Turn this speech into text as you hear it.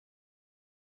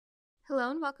Hello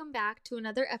and welcome back to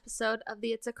another episode of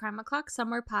the It's a Crime O'Clock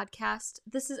Summer podcast.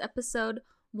 This is episode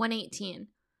 118.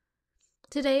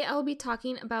 Today I will be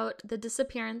talking about the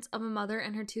disappearance of a mother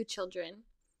and her two children.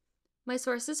 My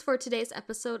sources for today's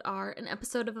episode are an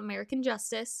episode of American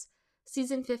Justice,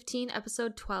 Season 15,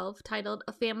 Episode 12, titled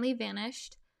A Family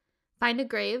Vanished, Find a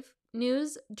Grave,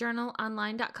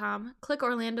 NewsJournalOnline.com,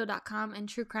 ClickOrlando.com, and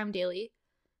True Crime Daily.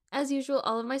 As usual,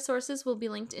 all of my sources will be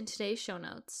linked in today's show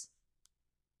notes.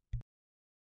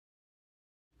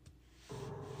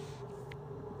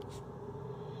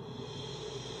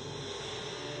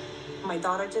 My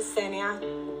daughter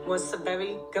Yessenia was a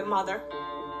very good mother,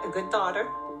 a good daughter,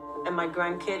 and my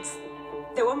grandkids,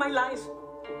 they were my life.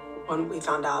 When we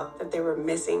found out that they were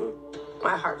missing,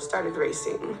 my heart started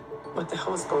racing. What the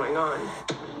hell was going on?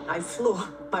 I flew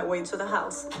my way to the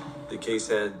house. The case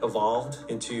had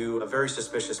evolved into a very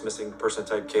suspicious missing person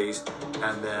type case,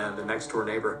 and then the next door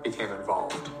neighbor became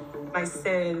involved. I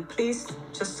said, please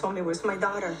just tell me where's my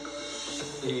daughter.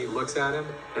 He looks at him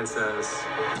and says,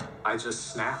 I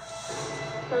just snapped.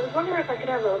 I was wondering if I could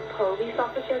have a police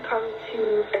officer come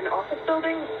to an office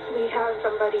building. We have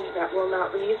somebody that will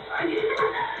not leave.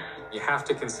 You have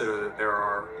to consider that there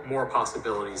are more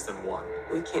possibilities than one.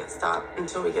 We can't stop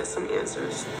until we get some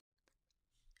answers.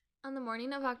 On the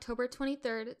morning of October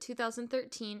 23rd,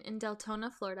 2013, in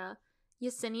Deltona, Florida,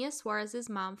 Yessenia Suarez's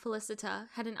mom, Felicita,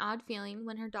 had an odd feeling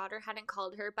when her daughter hadn't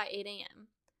called her by 8 a.m.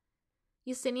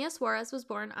 Yessenia Suarez was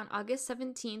born on August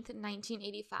 17,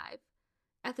 1985.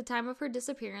 At the time of her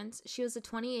disappearance, she was a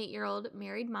 28-year-old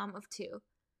married mom of two.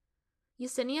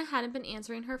 Yessenia hadn't been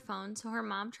answering her phone, so her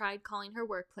mom tried calling her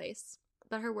workplace,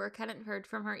 but her work hadn't heard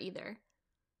from her either.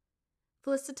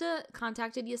 Felicita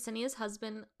contacted Yessenia's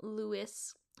husband,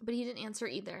 Luis, but he didn't answer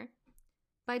either.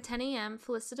 By 10 a.m.,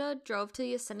 Felicita drove to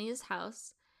Yessenia's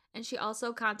house, and she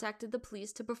also contacted the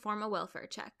police to perform a welfare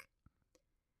check.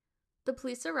 The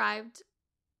police arrived.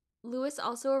 Luis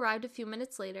also arrived a few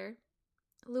minutes later.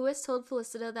 Luis told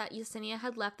Felicita that Yessenia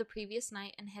had left the previous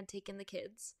night and had taken the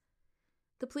kids.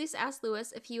 The police asked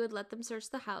Luis if he would let them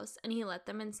search the house, and he let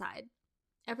them inside.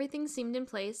 Everything seemed in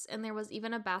place, and there was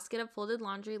even a basket of folded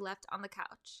laundry left on the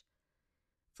couch.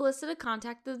 Felicita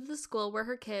contacted the school where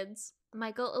her kids,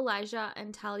 Michael, Elijah,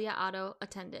 and Thalia Otto,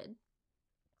 attended.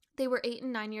 They were 8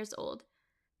 and 9 years old.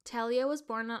 Thalia was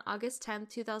born on August 10,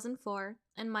 2004,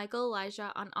 and Michael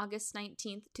Elijah on August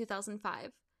 19,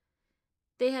 2005.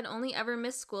 They had only ever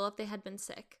missed school if they had been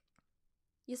sick.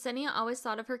 Yessenia always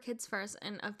thought of her kids first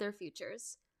and of their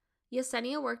futures.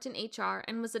 Yessenia worked in HR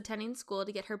and was attending school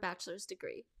to get her bachelor's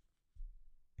degree.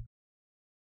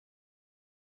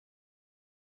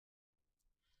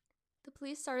 The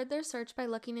police started their search by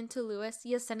looking into Luis,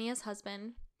 Yessenia's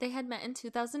husband. They had met in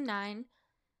 2009.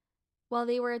 While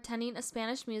they were attending a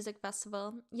Spanish music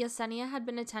festival, Yessenia had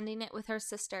been attending it with her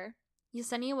sister.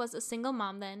 Yessenia was a single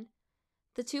mom then.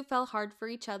 The two fell hard for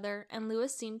each other, and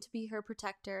Luis seemed to be her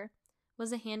protector,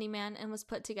 was a handyman, and was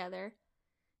put together.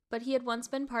 But he had once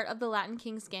been part of the Latin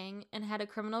Kings gang and had a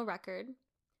criminal record.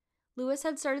 Luis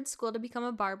had started school to become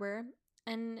a barber,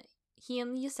 and he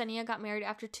and Yessenia got married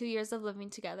after 2 years of living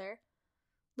together.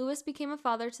 Luis became a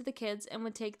father to the kids and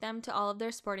would take them to all of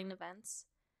their sporting events.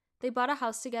 They bought a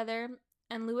house together,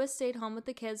 and Luis stayed home with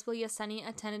the kids while Yessenia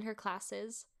attended her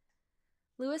classes.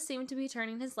 Luis seemed to be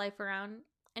turning his life around,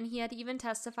 and he had even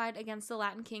testified against the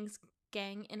Latin Kings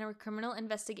gang in a criminal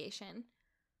investigation.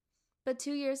 But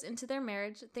 2 years into their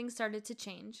marriage, things started to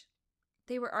change.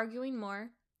 They were arguing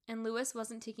more, and Luis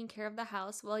wasn't taking care of the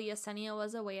house while Yessenia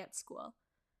was away at school.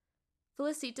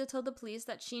 Felicita told the police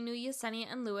that she knew Yessenia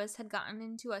and Luis had gotten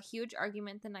into a huge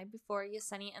argument the night before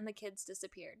Yessenia and the kids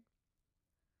disappeared.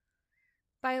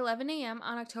 By 11 a.m.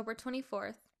 on October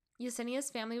 24th, Yessenia's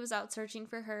family was out searching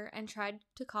for her and tried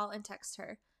to call and text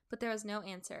her, but there was no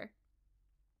answer.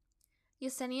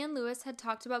 Yessenia and Luis had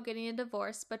talked about getting a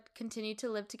divorce, but continued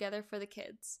to live together for the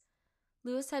kids.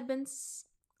 Luis had been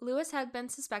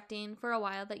suspecting for a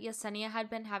while that Yessenia had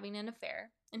been having an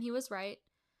affair, and he was right.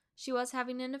 She was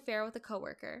having an affair with a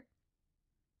coworker.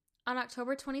 On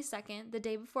October 22nd, the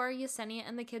day before Yessenia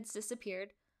and the kids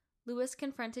disappeared, Luis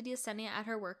confronted Yessenia at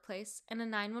her workplace, and a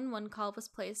 911 call was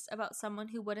placed about someone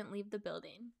who wouldn't leave the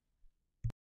building.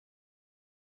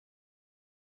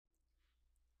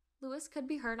 Luis could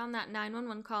be heard on that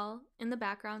 911 call in the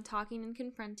background talking and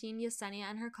confronting Yessenia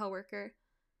and her coworker.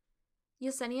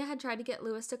 Yessenia had tried to get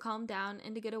Luis to calm down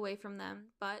and to get away from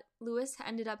them, but Luis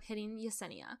ended up hitting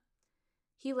Yessenia.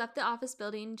 He left the office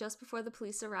building just before the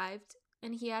police arrived,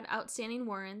 and he had outstanding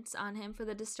warrants on him for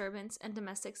the disturbance and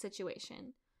domestic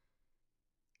situation.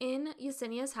 In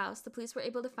Yessenia's house, the police were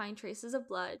able to find traces of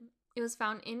blood. It was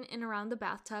found in and around the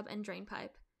bathtub and drain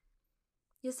pipe.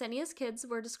 Yesenia's kids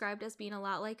were described as being a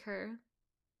lot like her.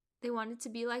 They wanted to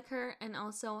be like her and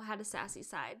also had a sassy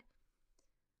side.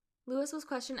 Lewis was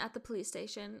questioned at the police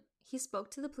station. He spoke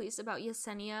to the police about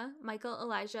Yessenia, Michael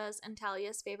Elijah's, and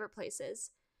Thalia's favorite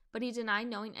places, but he denied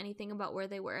knowing anything about where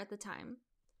they were at the time.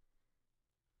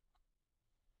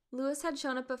 Lewis had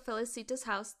shown up at Felicita's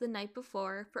house the night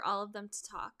before for all of them to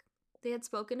talk. They had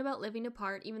spoken about living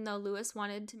apart even though Lewis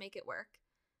wanted to make it work.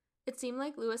 It seemed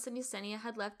like Lewis and Yessenia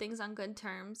had left things on good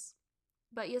terms,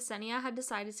 but Yessenia had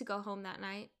decided to go home that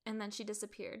night, and then she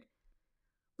disappeared.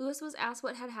 Lewis was asked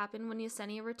what had happened when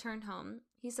Yessenia returned home.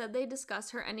 He said they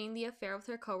discussed her ending the affair with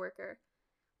her coworker.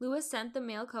 Lewis sent the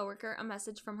male coworker a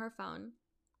message from her phone.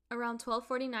 Around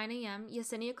 12:49 a.m.,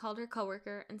 Yessenia called her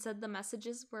coworker and said the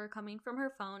messages were coming from her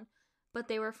phone, but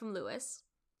they were from Lewis.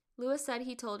 Lewis said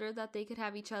he told her that they could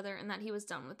have each other and that he was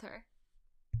done with her.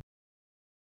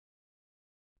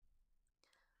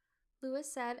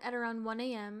 Lewis said at around 1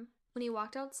 a.m., when he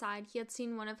walked outside, he had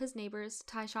seen one of his neighbors,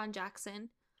 Tyshawn Jackson.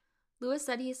 Lewis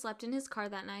said he slept in his car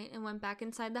that night and went back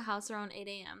inside the house around 8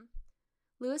 a.m.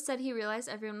 Lewis said he realized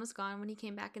everyone was gone when he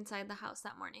came back inside the house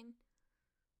that morning.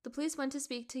 The police went to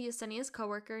speak to Yessenia's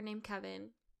coworker named Kevin.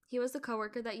 He was the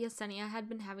coworker that Yessenia had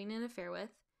been having an affair with.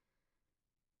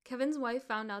 Kevin's wife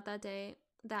found out that day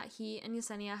that he and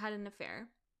Yessenia had an affair.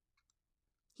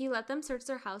 He let them search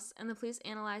their house, and the police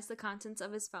analyzed the contents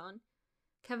of his phone.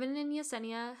 Kevin and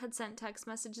Yessenia had sent text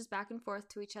messages back and forth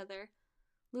to each other.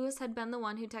 Lewis had been the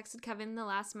one who texted Kevin the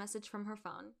last message from her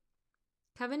phone.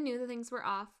 Kevin knew that things were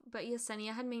off, but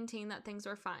Yessenia had maintained that things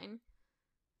were fine.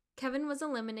 Kevin was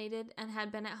eliminated and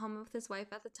had been at home with his wife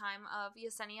at the time of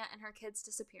Yessenia and her kids'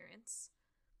 disappearance.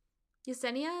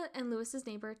 Yessenia and Lewis's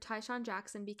neighbor, Tyshawn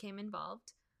Jackson, became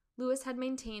involved. Lewis had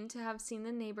maintained to have seen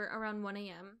the neighbor around 1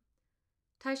 a.m.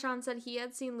 Tyshawn said he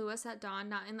had seen Lewis at dawn,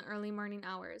 not in the early morning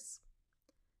hours,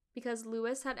 because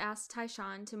Lewis had asked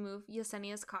Tyshawn to move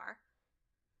Yessenia's car.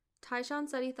 Tyshawn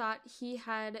said he thought he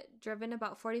had driven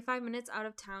about 45 minutes out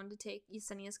of town to take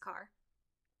Yessenia's car.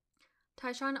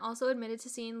 Tyshawn also admitted to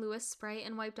seeing Lewis spray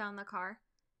and wipe down the car.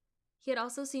 He had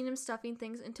also seen him stuffing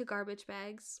things into garbage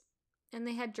bags, and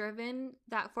they had driven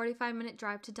that 45-minute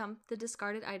drive to dump the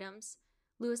discarded items.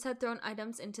 Lewis had thrown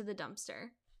items into the dumpster.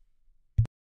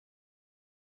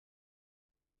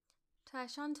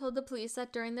 Tyshawn told the police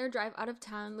that during their drive out of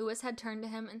town, Lewis had turned to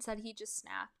him and said he just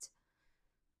snapped.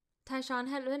 Tyshawn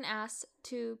had been asked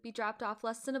to be dropped off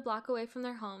less than a block away from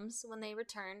their homes when they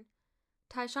returned.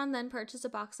 Tyshawn then purchased a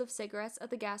box of cigarettes at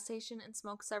the gas station and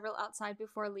smoked several outside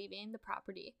before leaving the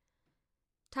property.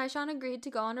 Tyshawn agreed to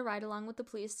go on a ride along with the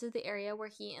police to the area where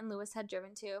he and Lewis had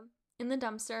driven to. In the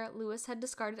dumpster, Lewis had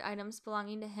discarded items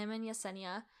belonging to him and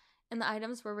Yessenia, and the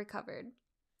items were recovered.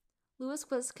 Lewis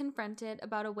was confronted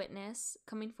about a witness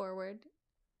coming forward.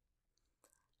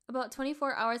 About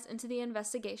 24 hours into the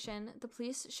investigation, the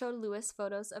police showed Lewis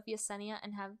photos of Yessenia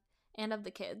and of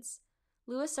the kids.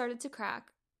 Lewis started to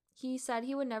crack. He said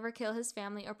he would never kill his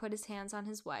family or put his hands on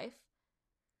his wife.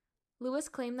 Lewis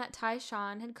claimed that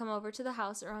Tyshawn had come over to the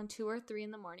house around 2 or 3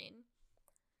 in the morning.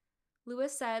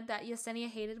 Lewis said that Yessenia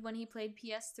hated when he played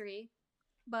PS3,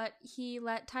 but he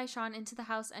let Tyshawn into the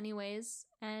house anyways,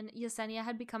 and Yessenia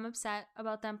had become upset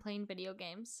about them playing video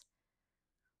games.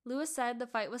 Lewis said the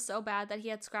fight was so bad that he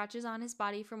had scratches on his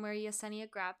body from where Yessenia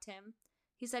grabbed him.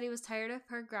 He said he was tired of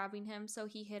her grabbing him, so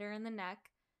he hit her in the neck.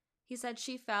 He said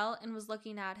she fell and was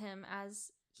looking at him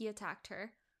as he attacked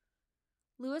her.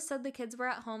 Lewis said the kids were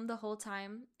at home the whole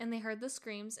time, and they heard the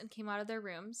screams and came out of their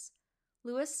rooms.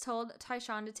 Lewis told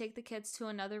Tyshawn to take the kids to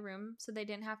another room so they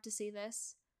didn't have to see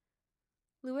this.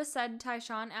 Lewis said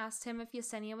Tyshawn asked him if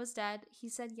Yessenia was dead. He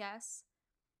said yes.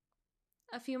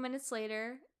 A few minutes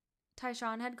later,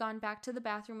 Tyshawn had gone back to the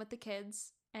bathroom with the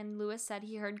kids, and Lewis said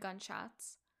he heard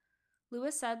gunshots.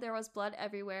 Lewis said there was blood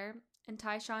everywhere, and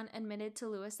Tyshawn admitted to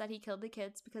Lewis that he killed the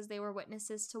kids because they were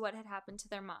witnesses to what had happened to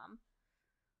their mom.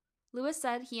 Lewis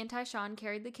said he and Tyshawn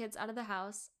carried the kids out of the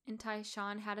house, and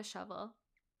Tyshawn had a shovel.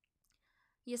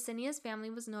 Yessenia's family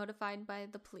was notified by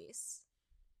the police.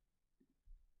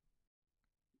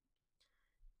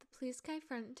 The police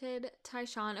confronted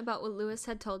Tyshawn about what Lewis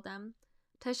had told them.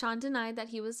 Tyshawn denied that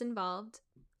he was involved.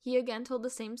 He again told the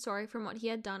same story from what he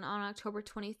had done on October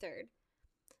 23rd.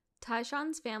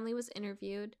 Tyshawn's family was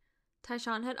interviewed.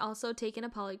 Tyshawn had also taken a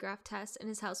polygraph test and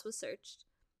his house was searched.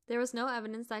 There was no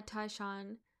evidence that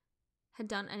Tyshawn had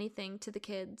done anything to the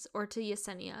kids or to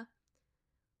Yessenia.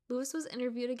 Lewis was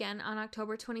interviewed again on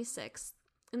October 26th.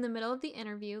 In the middle of the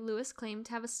interview, Lewis claimed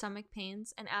to have stomach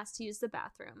pains and asked to use the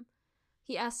bathroom.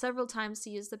 He asked several times to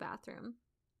use the bathroom.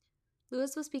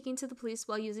 Lewis was speaking to the police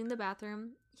while using the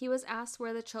bathroom. He was asked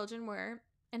where the children were,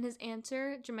 and his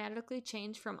answer dramatically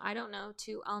changed from "I don't know"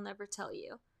 to "I'll never tell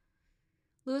you."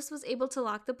 Lewis was able to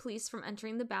lock the police from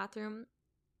entering the bathroom,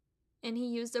 and he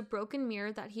used a broken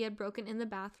mirror that he had broken in the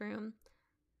bathroom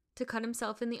to cut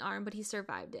himself in the arm, but he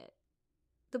survived it.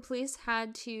 The police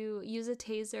had to use a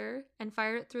taser and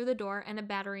fire it through the door and a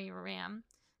battering ram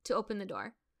to open the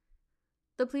door.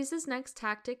 The police's next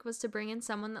tactic was to bring in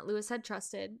someone that Lewis had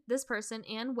trusted. This person,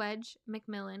 Ann Wedge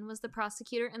McMillan, was the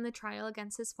prosecutor in the trial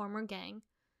against his former gang,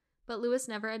 but Lewis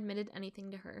never admitted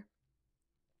anything to her.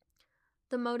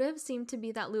 The motive seemed to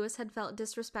be that Lewis had felt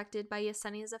disrespected by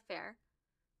Yessenia's affair.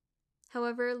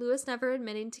 However, Lewis never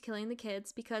admitted to killing the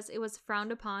kids because it was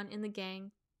frowned upon in the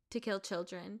gang to kill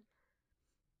children.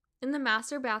 In the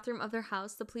master bathroom of their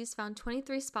house, the police found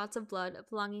 23 spots of blood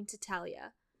belonging to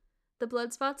Thalia. The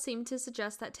blood spots seemed to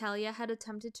suggest that Thalia had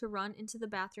attempted to run into the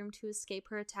bathroom to escape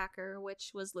her attacker, which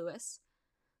was Lewis.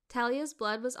 Thalia's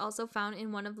blood was also found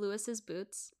in one of Lewis's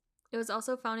boots. It was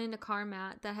also found in a car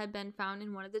mat that had been found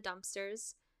in one of the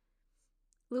dumpsters.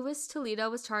 Louis Toledo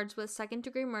was charged with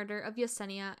second-degree murder of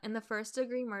Yessenia and the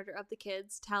first-degree murder of the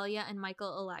kids, Thalia and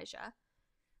Michael Elijah.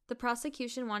 The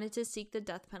prosecution wanted to seek the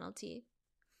death penalty.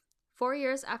 4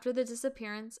 years after the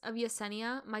disappearance of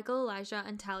Yessenia, Michael Elijah,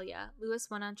 and Thalia, Lewis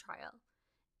went on trial.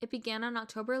 It began on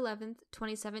October 11,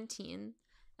 2017,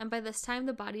 and by this time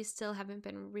the bodies still haven't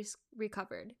been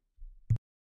recovered.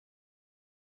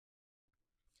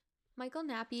 Michael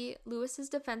Nappy, Lewis's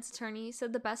defense attorney,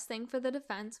 said the best thing for the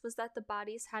defense was that the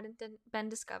bodies hadn't been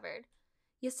discovered.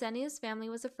 Yessenia's family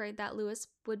was afraid that Lewis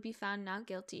would be found not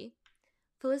guilty.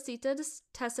 Felicita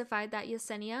testified that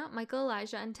Yessenia, Michael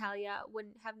Elijah, and Thalia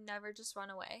would have never just run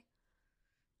away.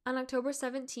 On October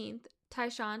 17th,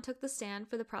 Tyshawn took the stand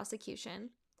for the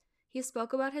prosecution. He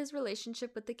spoke about his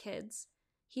relationship with the kids.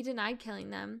 He denied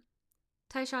killing them.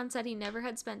 Tyshawn said he never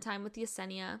had spent time with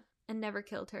Yessenia and never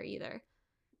killed her either.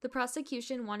 The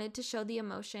prosecution wanted to show the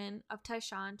emotion of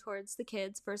Tyshawn towards the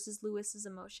kids versus Lewis's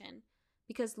emotion,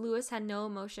 because Lewis had no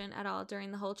emotion at all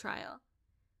during the whole trial.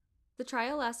 The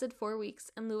trial lasted 4 weeks,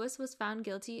 and Lewis was found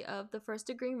guilty of the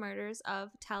first-degree murders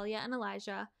of Thalia and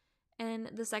Elijah and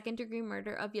the second-degree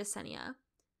murder of Yessenia.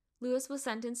 Lewis was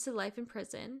sentenced to life in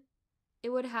prison. It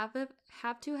would have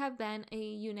to have been a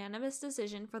unanimous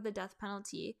decision for the death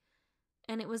penalty,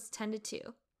 and it was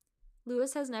 10-2.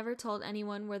 Lewis has never told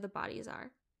anyone where the bodies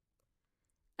are.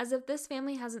 As if this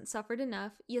family hasn't suffered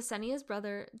enough, Yessenia's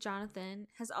brother, Jonathan,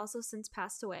 has also since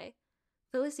passed away.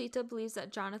 Felicita believes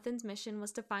that Jonathan's mission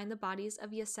was to find the bodies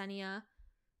of Yessenia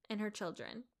and her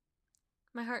children.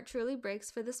 My heart truly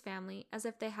breaks for this family, as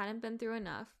if they hadn't been through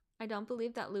enough. I don't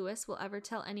believe that Lewis will ever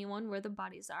tell anyone where the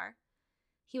bodies are.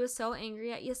 He was so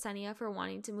angry at Yessenia for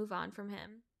wanting to move on from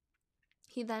him.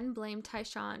 He then blamed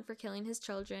Tyshawn for killing his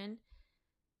children,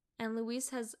 and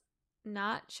Louise has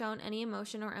not shown any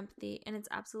emotion or empathy, and it's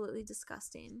absolutely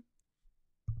disgusting.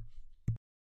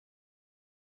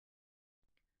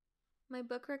 My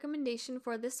book recommendation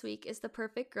for this week is The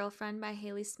Perfect Girlfriend by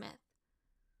Haley Smith.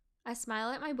 I smile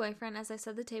at my boyfriend as I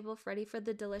set the table ready for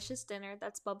the delicious dinner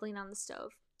that's bubbling on the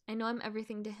stove. I know I'm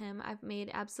everything to him. I've made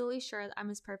absolutely sure that I'm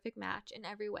his perfect match in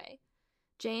every way.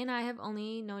 Jay and I have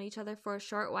only known each other for a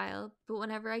short while, but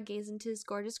whenever I gaze into his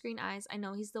gorgeous green eyes, I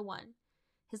know he's the one.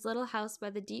 His little house by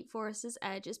the deep forest's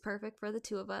edge is perfect for the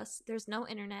two of us. There's no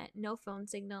internet, no phone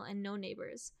signal, and no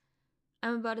neighbors.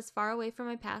 I'm about as far away from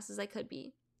my past as I could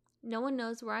be. No one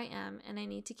knows where I am, and I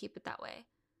need to keep it that way.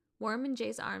 Warm in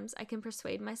Jay's arms, I can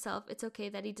persuade myself it's okay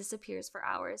that he disappears for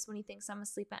hours when he thinks I'm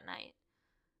asleep at night.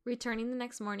 Returning the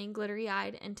next morning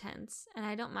glittery-eyed and tense, and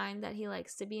I don't mind that he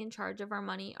likes to be in charge of our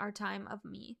money, our time, of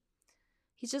me.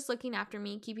 He's just looking after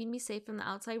me, keeping me safe from the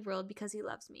outside world because he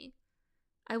loves me.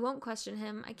 I won't question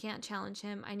him, I can't challenge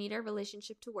him, I need our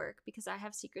relationship to work because I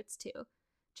have secrets too.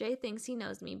 Jay thinks he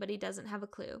knows me, but he doesn't have a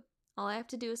clue. All I have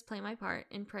to do is play my part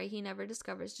and pray he never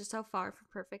discovers just how far from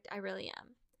perfect I really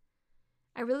am.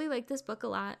 I really like this book a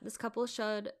lot. This couple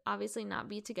should obviously not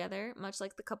be together, much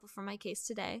like the couple from my case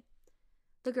today.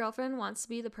 The girlfriend wants to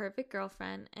be the perfect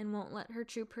girlfriend and won't let her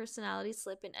true personality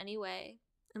slip in any way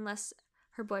unless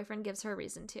her boyfriend gives her a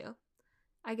reason to.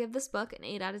 I give this book an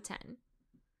 8 out of 10.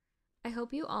 I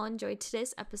hope you all enjoyed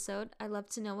today's episode. I'd love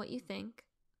to know what you think.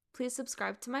 Please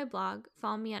subscribe to my blog,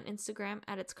 follow me on Instagram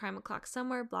at It's Crime O'Clock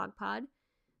Somewhere blogpod,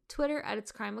 Twitter at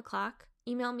It's Crime O'Clock,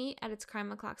 email me at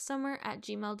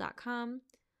itscrimeoclocksomewhere@gmail.com,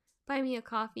 buy me a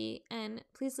coffee, and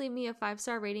please leave me a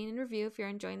 5-star rating and review if you're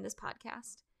enjoying this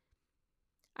podcast.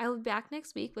 I will be back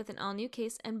next week with an all-new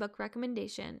case and book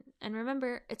recommendation, and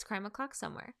remember, it's Crime O'Clock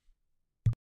Somewhere.